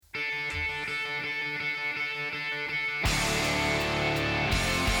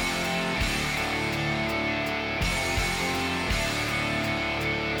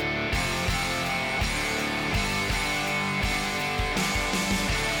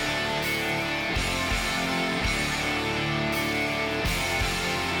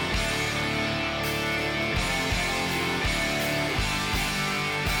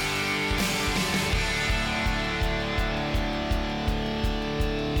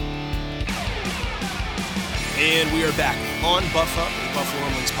And we are back on Buffa, the Buffalo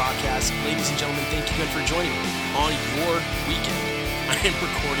Rumblings podcast. Ladies and gentlemen, thank you again for joining me on your weekend. I am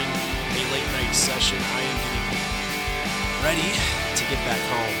recording a late night session. I am getting ready to get back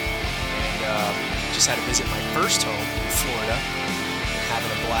home. And just had to visit my first home in Florida.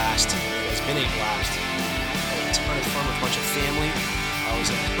 Having a blast. It has been a blast. Had a ton of fun with a bunch of family. I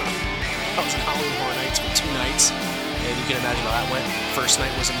was in Hollywood Horror Nights for 2 nights. And you can imagine how that went. First night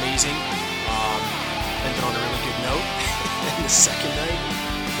was amazing. Ended on a really good note. And the second night,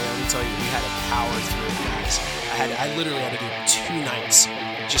 let me tell you, we had to power through it, guys. I literally had to do 2 nights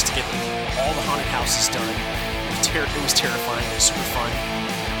just to get all the haunted houses done. It was terrifying. It was super fun.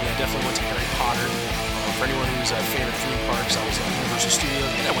 I definitely went to Harry Potter. For anyone who's a fan of theme parks, I was at Universal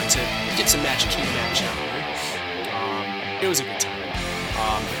Studios, and I went to get some Magic Kingdom action out there. It was a good time.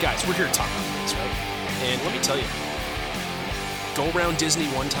 But guys, we're here to talk about this, right? And let me tell you, go around Disney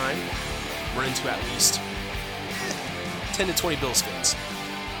one time, we're into at least 10 to 20 Bills fans,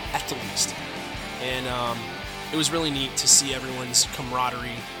 at the least. And it was really neat to see everyone's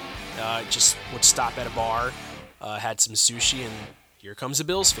camaraderie. Just would stop at a bar, had some sushi, and here comes a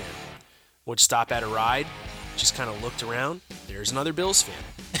Bills fan. Would stop at a ride, just kind of looked around, there's another Bills fan.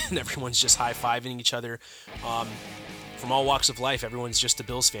 And everyone's just high-fiving each other. From all walks of life, everyone's just a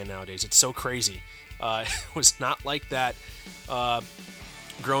Bills fan nowadays. It's so crazy. It was not like that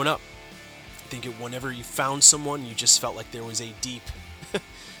growing up. I think whenever you found someone, you just felt like there was a deep,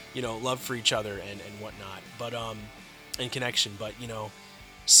 love for each other and whatnot, but and connection. But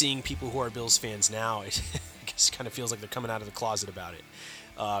seeing people who are Bills fans now, it just kind of feels like they're coming out of the closet about it.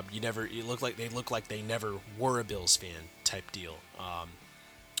 They look like they never were a Bills fan type deal.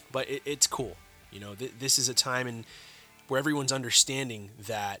 But it's cool. This is a time where everyone's understanding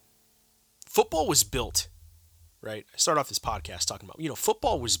that football was built, right? I start off this podcast talking about,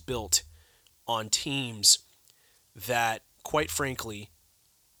 football was built on teams that, quite frankly,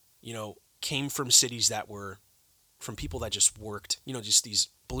 came from cities that were from people that just worked, just these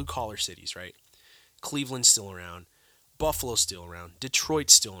blue-collar cities, right? Cleveland's still around. Buffalo's still around.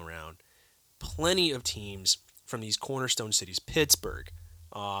 Detroit's still around. Plenty of teams from these cornerstone cities. Pittsburgh.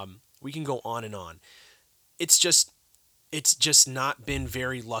 We can go on and on. It's just not been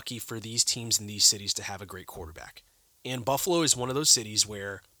very lucky for these teams in these cities to have a great quarterback. And Buffalo is one of those cities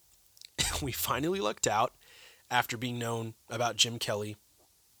where we finally lucked out after being known about Jim Kelly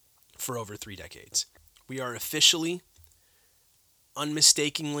for over 3 decades. We are officially,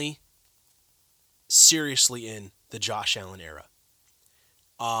 unmistakably, seriously in the Josh Allen era.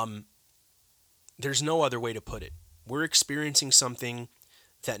 There's no other way to put it. We're experiencing something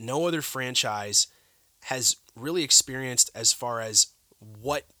that no other franchise has really experienced as far as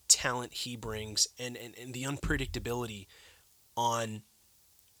what talent he brings and the unpredictability on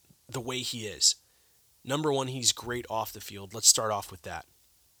the way he is. Number one, he's great off the field. Let's start off with that.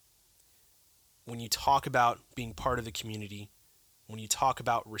 When you talk about being part of the community, when you talk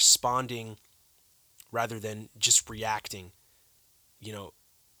about responding rather than just reacting,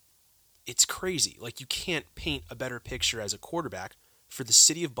 it's crazy. Like, you can't paint a better picture as a quarterback for the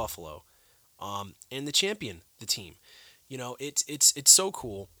city of Buffalo, and the champion, the team. It's so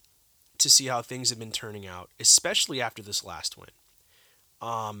cool to see how things have been turning out, especially after this last win.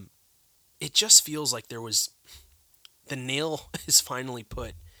 It just feels like the nail is finally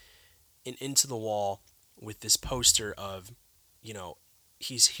put into the wall with this poster of,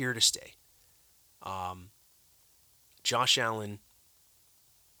 he's here to stay. Josh Allen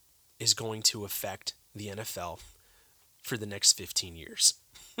is going to affect the NFL for the next 15 years.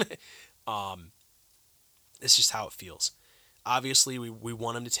 It's just how it feels. Obviously, we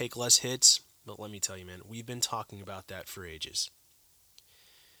want him to take less hits, but let me tell you, man, we've been talking about that for ages.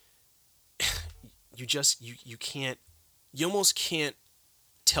 You almost can't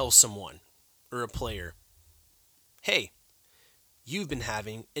tell someone or a player, hey, you've been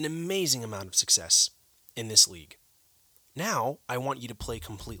having an amazing amount of success in this league. Now, I want you to play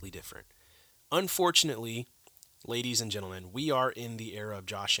completely different. Unfortunately, ladies and gentlemen, we are in the era of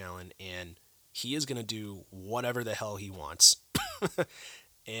Josh Allen, and he is going to do whatever the hell he wants.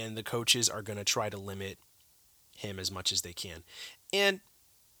 And the coaches are going to try to limit him as much as they can. And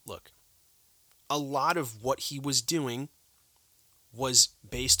look, a lot of what he was doing was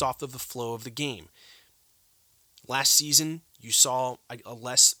based off of the flow of the game. Last season, you saw a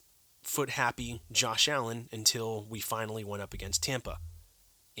less foot-happy Josh Allen until we finally went up against Tampa.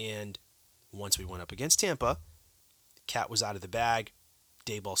 And once we went up against Tampa, the cat was out of the bag.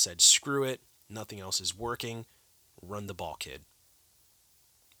 Daboll said, screw it. Nothing else is working. Run the ball, kid.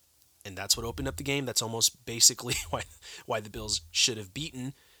 And that's what opened up the game. That's almost basically why the Bills should have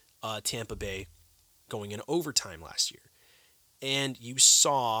beaten Tampa Bay going in overtime last year. And you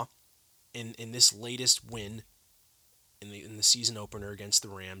saw in this latest win in the season opener against the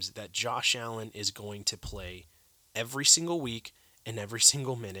Rams that Josh Allen is going to play every single week and every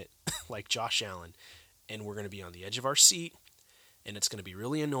single minute like Josh Allen. And we're going to be on the edge of our seat, and it's going to be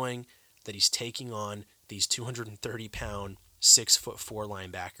really annoying that he's taking on these 230-pound, 6'4"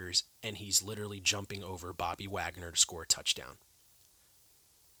 linebackers, and he's literally jumping over Bobby Wagner to score a touchdown.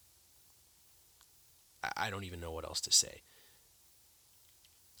 I don't even know what else to say.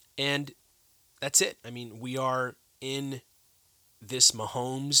 And that's it. I mean, we are in this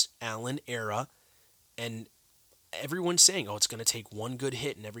Mahomes-Allen era, and everyone's saying, oh, it's going to take one good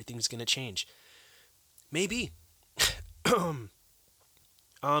hit and everything's going to change. Maybe.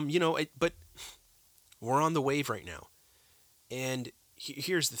 But we're on the wave right now. And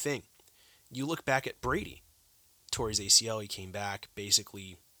here's the thing. You look back at Brady. Tore his ACL, he came back.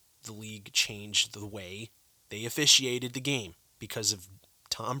 Basically, the league changed the way they officiated the game because of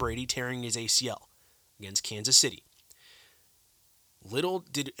Tom Brady tearing his ACL against Kansas City. Little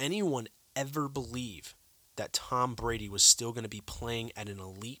did anyone ever believe that Tom Brady was still going to be playing at an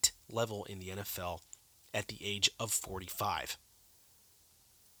elite level in the NFL at the age of 45.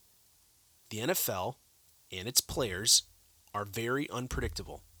 The NFL and its players are very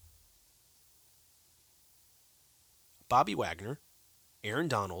unpredictable. Bobby Wagner, Aaron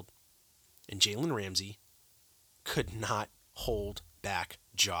Donald, and Jalen Ramsey could not hold back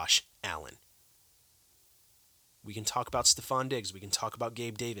Josh Allen. We can talk about Stephon Diggs. We can talk about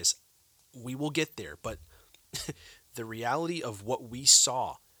Gabe Davis. We will get there, but the reality of what we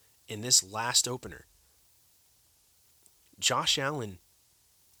saw in this last opener, Josh Allen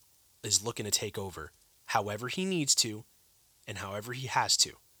is looking to take over however he needs to and however he has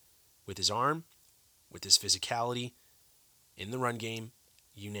to, with his arm, with his physicality, in the run game,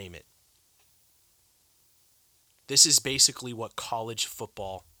 you name it. This is basically what college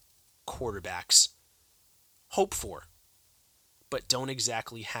football quarterbacks hope for, but don't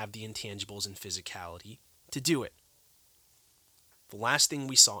exactly have the intangibles and physicality to do it. The last thing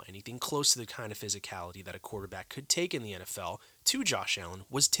we saw anything close to the kind of physicality that a quarterback could take in the NFL to Josh Allen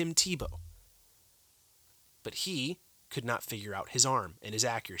was Tim Tebow. But he could not figure out his arm and his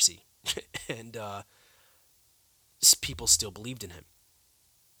accuracy. And people still believed in him.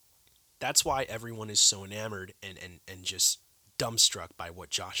 That's why everyone is so enamored and just dumbstruck by what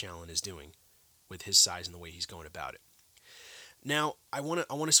Josh Allen is doing with his size and the way he's going about it. Now, I want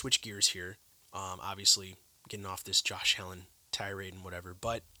to switch gears here. Obviously, getting off this Josh Allen tirade and whatever,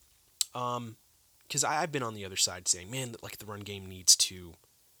 but because I've been on the other side saying, man, like the run game needs to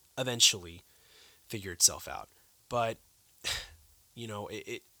eventually figure itself out. But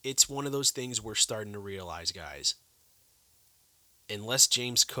it's one of those things we're starting to realize, guys. Unless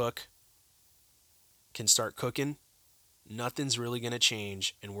James Cook can start cooking, nothing's really going to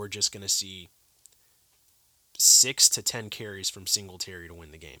change, and we're just going to see 6 to 10 carries from Singletary to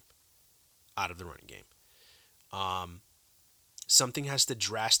win the game out of the running game. Something has to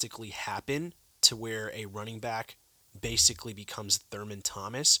drastically happen to where a running back basically becomes Thurman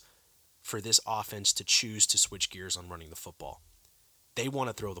Thomas for this offense to choose to switch gears on running the football. They want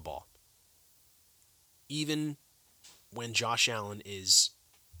to throw the ball. Even when Josh Allen is,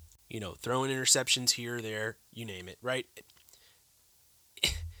 throwing interceptions here or there, you name it, right?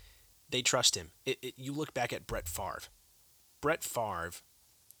 They trust him. You look back at Brett Favre. Brett Favre,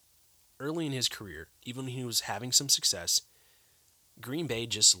 early in his career, even when he was having some success, Green Bay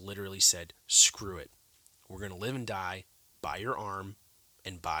just literally said, screw it. We're going to live and die by your arm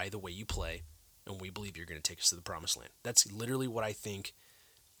and by the way you play, and we believe you're going to take us to the promised land. That's literally what I think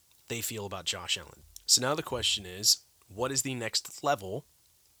they feel about Josh Allen. So now the question is, what is the next level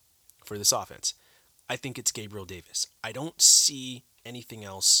for this offense? I think it's Gabriel Davis. I don't see anything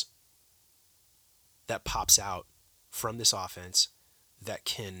else that pops out from this offense that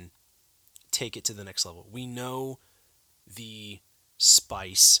can take it to the next level. We know the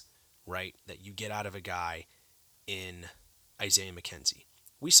spice, right, that you get out of a guy in Isaiah McKenzie.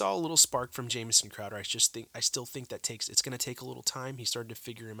 We saw a little spark from Jamison Crowder. I still think that it's going to take a little time. He started to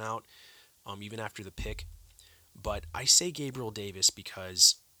figure him out even after the pick. But I say Gabriel Davis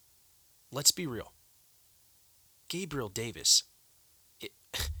because, let's be real, Gabriel Davis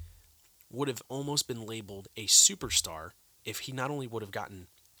would have almost been labeled a superstar if he not only would have gotten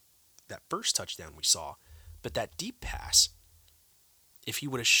that first touchdown we saw, but that deep pass, if he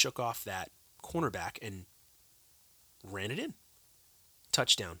would have shook off that cornerback and ran it in.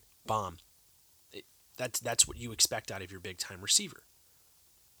 Touchdown, bomb. That's what you expect out of your big-time receiver.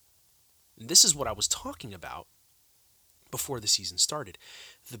 And this is what I was talking about before the season started.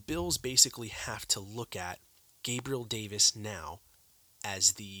 The Bills basically have to look at Gabriel Davis now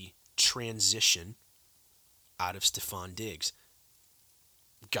as the transition out of Stephon Diggs.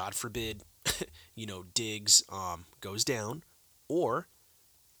 God forbid, Diggs goes down, or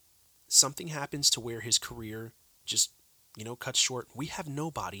something happens to where his career just, cuts short. We have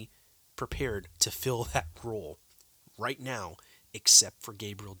nobody prepared to fill that role right now except for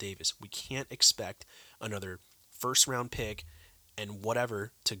Gabriel Davis. We can't expect another first-round pick and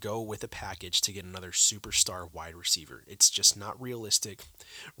whatever to go with a package to get another superstar wide receiver. It's just not realistic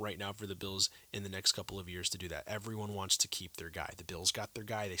right now for the Bills in the next couple of years to do that. Everyone wants to keep their guy. The Bills got their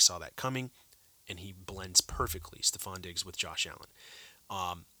guy. They saw that coming, and he blends perfectly, Stephon Diggs with Josh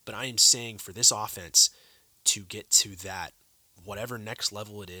Allen. But I am saying for this offense to get to that, whatever next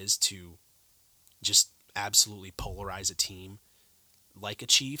level it is, to just absolutely polarize a team like a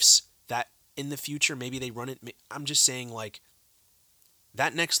Chiefs, that in the future maybe they run it. I'm just saying, like,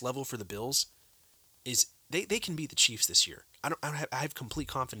 that next level for the Bills is they can beat the Chiefs this year. I have complete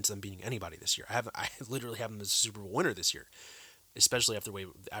confidence in them beating anybody this year. I literally have them as a Super Bowl winner this year, especially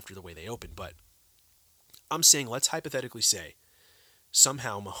after the way they opened. But I'm saying, let's hypothetically say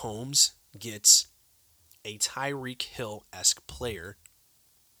somehow Mahomes gets a Tyreek Hill-esque player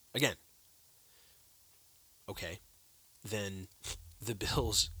again. Okay, then the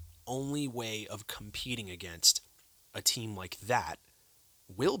Bills' only way of competing against a team like that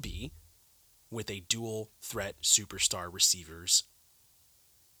will be with a dual threat superstar receivers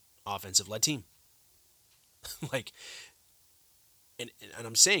offensive led team. And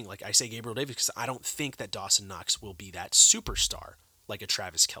I'm saying, like, I say Gabriel Davis because I don't think that Dawson Knox will be that superstar like a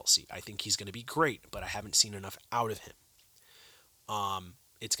Travis Kelce. I think he's going to be great, but I haven't seen enough out of him.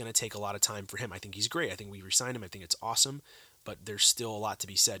 It's going to take a lot of time for him. I think he's great. I think we re-signed him. I think it's awesome, but there's still a lot to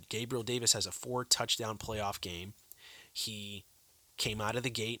be said. Gabriel Davis has a 4-touchdown playoff game. He came out of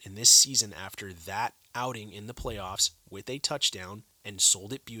the gate in this season after that outing in the playoffs with a touchdown and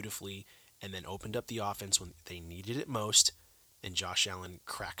sold it beautifully, and then opened up the offense when they needed it most, and Josh Allen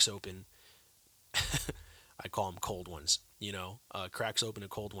cracks open. I call them cold ones, cracks open a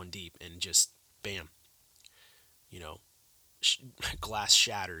cold one deep and just bam, glass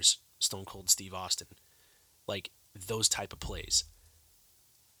shatters, Stone Cold Steve Austin. Like, those type of plays.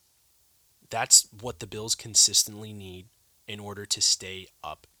 That's what the Bills consistently need in order to stay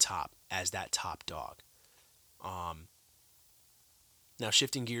up top as that top dog. Now,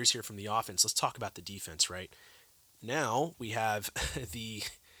 shifting gears here from the offense, let's talk about the defense, right? Now we have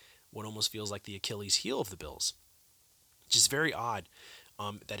what almost feels like the Achilles heel of the Bills, which is very odd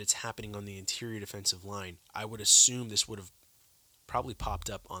that it's happening on the interior defensive line. I would assume this would have probably popped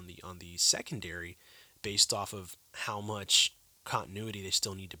up on the secondary based off of how much continuity they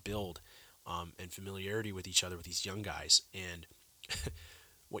still need to build and familiarity with each other with these young guys. And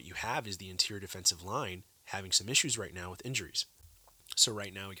what you have is the interior defensive line having some issues right now with injuries. So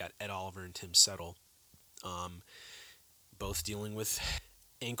right now we got Ed Oliver and Tim Settle, both dealing with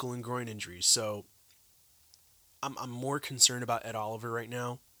ankle and groin injuries. So I'm more concerned about Ed Oliver right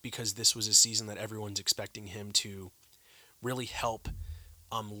now because this was a season that everyone's expecting him to really help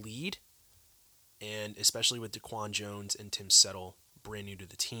lead, and especially with Daquan Jones and Tim Settle brand new to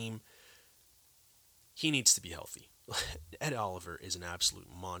the team, he needs to be healthy. Ed Oliver is an absolute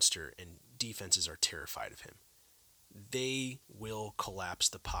monster, and defenses are terrified of him. They will collapse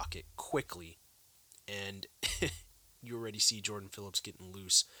the pocket quickly, and you already see Jordan Phillips getting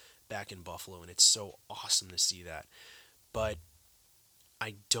loose back in Buffalo, and it's so awesome to see that. But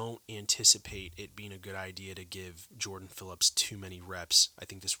I don't anticipate it being a good idea to give Jordan Phillips too many reps. I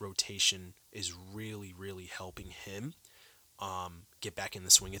think this rotation is really, really helping him get back in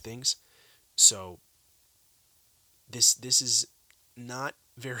the swing of things. So this is not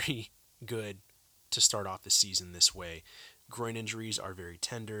very good to start off the season this way. Groin injuries are very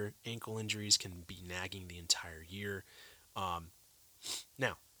tender. Ankle injuries can be nagging the entire year.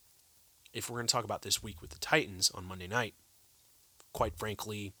 Now, if we're going to talk about this week with the Titans on Monday night, quite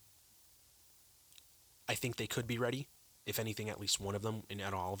frankly, I think they could be ready. If anything, at least one of them, and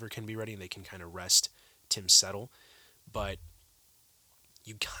Ed Oliver, can be ready, and they can kind of rest Tim Settle. But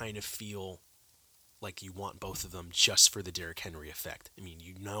you kind of feel like you want both of them just for the Derrick Henry effect. I mean,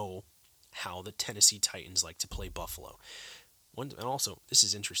 you know how the Tennessee Titans like to play Buffalo. And also, this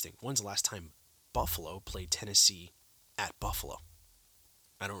is interesting. When's the last time Buffalo played Tennessee at Buffalo?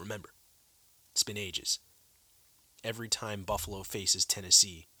 I don't remember. It's been ages. Every time Buffalo faces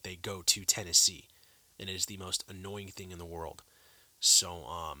Tennessee, they go to Tennessee, and it is the most annoying thing in the world. So,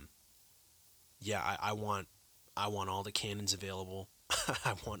 I want all the cannons available.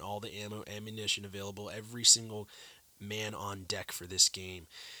 I want all the ammunition available. Every single man on deck for this game.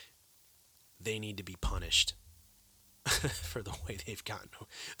 They need to be punished for the way they've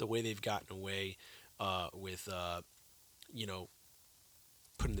gotten away with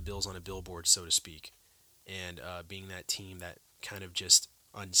putting the Bills on a billboard, so to speak, and being that team that kind of just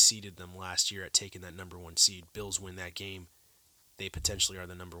unseated them last year at taking that number one seed. Bills win that game. They potentially are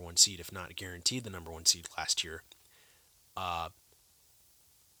the number one seed, if not guaranteed the number one seed last year. Now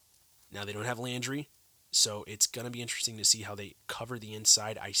they don't have Landry, so it's going to be interesting to see how they cover the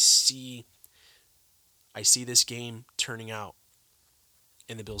inside. I see this game turning out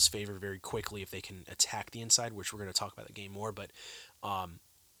in the Bills' favor very quickly if they can attack the inside, which we're going to talk about the game more, but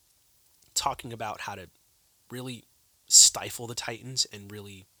talking about how to really stifle the Titans and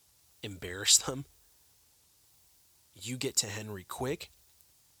really embarrass them, you get to Henry quick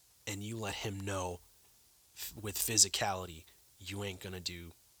and you let him know with physicality you ain't going to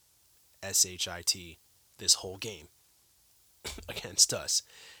do SHIT this whole game against us,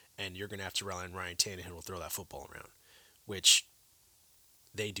 and you're going to have to rely on Ryan Tannehill to throw that football around, which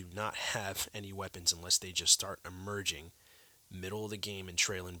they do not have any weapons unless they just start emerging middle of the game in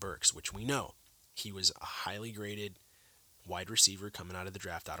Treylon Burks, which we know. He was a highly graded wide receiver coming out of the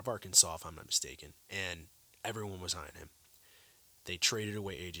draft out of Arkansas, if I'm not mistaken, and everyone was eyeing him. They traded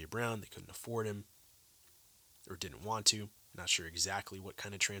away A.J. Brown. They couldn't afford him or didn't want to. Not sure exactly what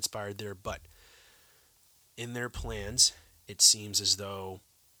kind of transpired there, but in their plans, it seems as though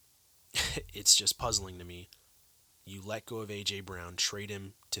it's just puzzling to me. You let go of A.J. Brown, trade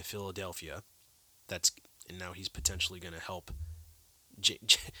him to Philadelphia. And now he's potentially going to help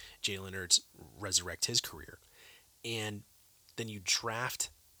Jalen Hurts resurrect his career. And then you draft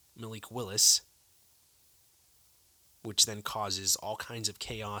Malik Willis, which then causes all kinds of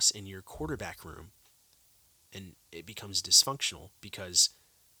chaos in your quarterback room. And it becomes dysfunctional because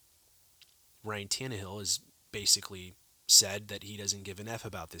Ryan Tannehill has basically said that he doesn't give an F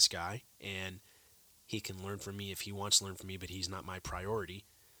about this guy, and he can learn from me if he wants to learn from me, but he's not my priority.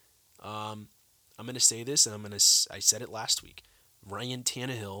 I'm going to say this, and I said it last week. Ryan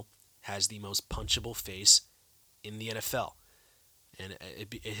Tannehill has the most punchable face in the NFL. And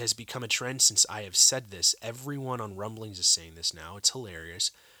it has become a trend since I have said this. Everyone on Rumblings is saying this now. It's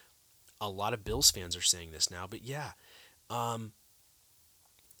hilarious. A lot of Bills fans are saying this now. But yeah, Ryan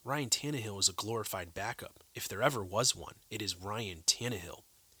Tannehill is a glorified backup. If there ever was one, it is Ryan Tannehill.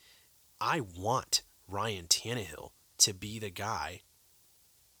 I want Ryan Tannehill to be the guy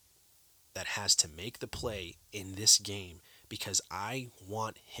that has to make the play in this game because I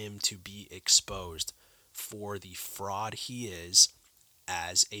want him to be exposed for the fraud he is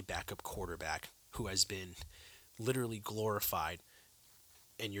as a backup quarterback who has been literally glorified.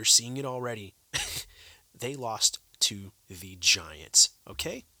 And you're seeing it already. They lost to the Giants,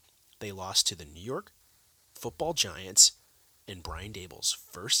 okay? They lost to the New York Football Giants in Brian Daboll's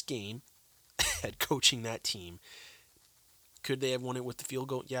first game head coaching that team. Could they have won it with the field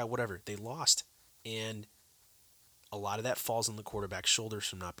goal? Yeah, whatever. They lost. And a lot of that falls on the quarterback's shoulders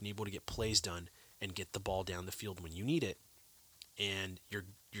from not being able to get plays done and get the ball down the field when you need it. And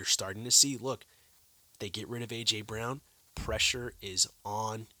you're starting to see, look, they get rid of A.J. Brown. Pressure is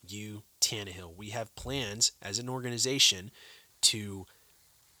on you, Tannehill. We have plans as an organization to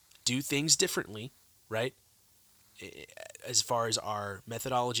do things differently, right? As far as our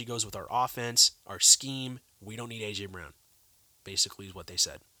methodology goes with our offense, our scheme, we don't need A.J. Brown, basically is what they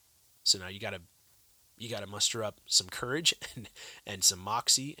said. So now you got to muster up some courage and some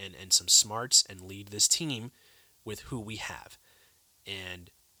moxie and some smarts and lead this team with who we have. And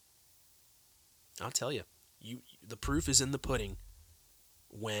I'll tell you, the proof is in the pudding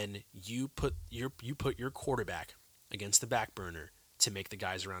when you put your quarterback against the back burner to make the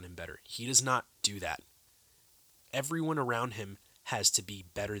guys around him better. He does not do that. Everyone around him has to be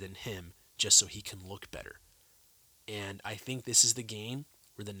better than him just so he can look better. And I think this is the game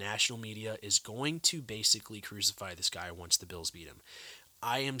where the national media is going to basically crucify this guy once the Bills beat him.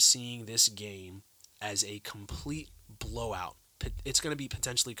 I am seeing this game as a complete blowout. It's going to be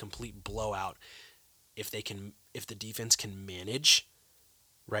potentially a complete blowout if the defense can manage,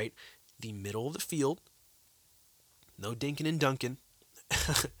 right, the middle of the field, no dinking and dunking,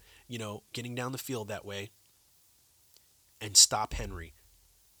 getting down the field that way, and stop Henry.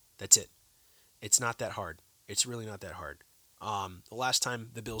 That's it. It's not that hard. It's really not that hard. The last time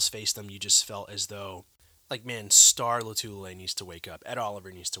the Bills faced them, you just felt as though, Star Lotulelei needs to wake up. Ed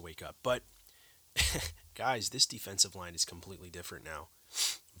Oliver needs to wake up. But, guys, this defensive line is completely different now.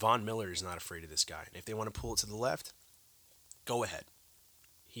 Von Miller is not afraid of this guy. And if they want to pull it to the left, go ahead.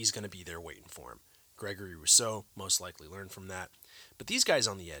 He's going to be there waiting for him. Gregory Rousseau most likely learned from that. But these guys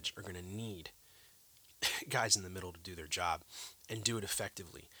on the edge are going to need guys in the middle to do their job and do it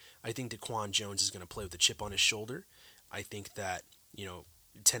effectively. I think DaQuan Jones is going to play with a chip on his shoulder. I think that,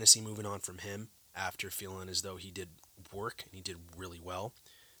 Tennessee moving on from him after feeling as though he did work and he did really well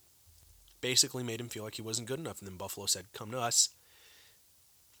basically made him feel like he wasn't good enough. And then Buffalo said, come to us.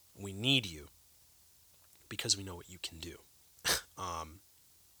 We need you because we know what you can do.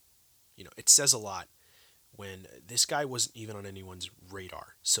 It says a lot when this guy wasn't even on anyone's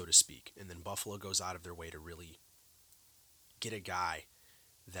radar, so to speak. And then Buffalo goes out of their way to really get a guy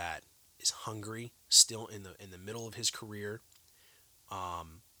that is hungry, still in the middle of his career.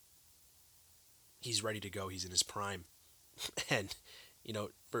 He's ready to go. He's in his prime. And,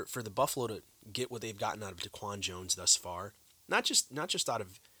 for the Buffalo to get what they've gotten out of DaQuan Jones thus far, not just out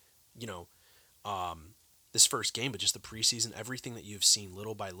of, this first game, but just the preseason, everything that you've seen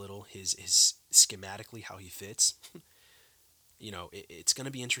little by little, his schematically how he fits, it's going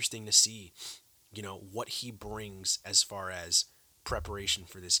to be interesting to see, what he brings as far as preparation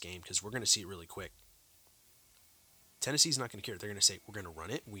for this game, because we're going to see it really quick. Tennessee's not going to care. They're going to say, we're going to run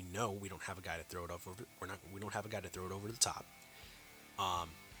it. We know we don't have a guy to throw it over. We don't have a guy to throw it over the top.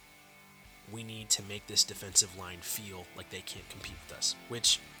 We need to make this defensive line feel like they can't compete with us,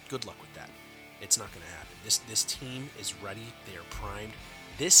 which good luck with that. It's not going to happen. This team is ready. They are primed.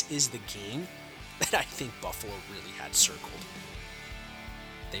 This is the game that I think Buffalo really had circled.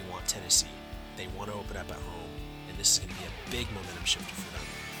 They want Tennessee. They want to open up at home, and this is going to be a big momentum shifter for them.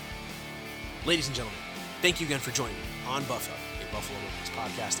 Ladies and gentlemen, thank you again for joining me on Buffa, a Buffalo Rumblings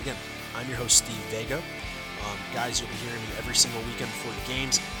podcast. Again, I'm your host, Steve Vega. Guys, you'll be hearing me every single weekend before the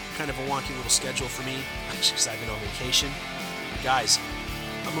games. Kind of a wonky little schedule for me, because I've been on vacation. But guys,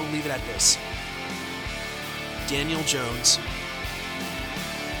 I'm going to leave it at this. Daniel Jones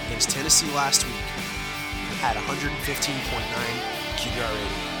against Tennessee last week had 115.9 QBR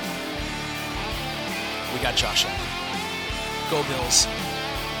rating. We got Josh Allen. Go Bills.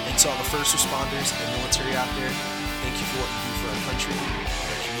 And to all the first responders and military out there, thank you for what you do for our country,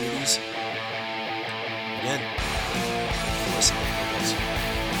 our communities. Again, thank you for listening. Go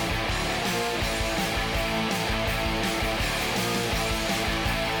Bills.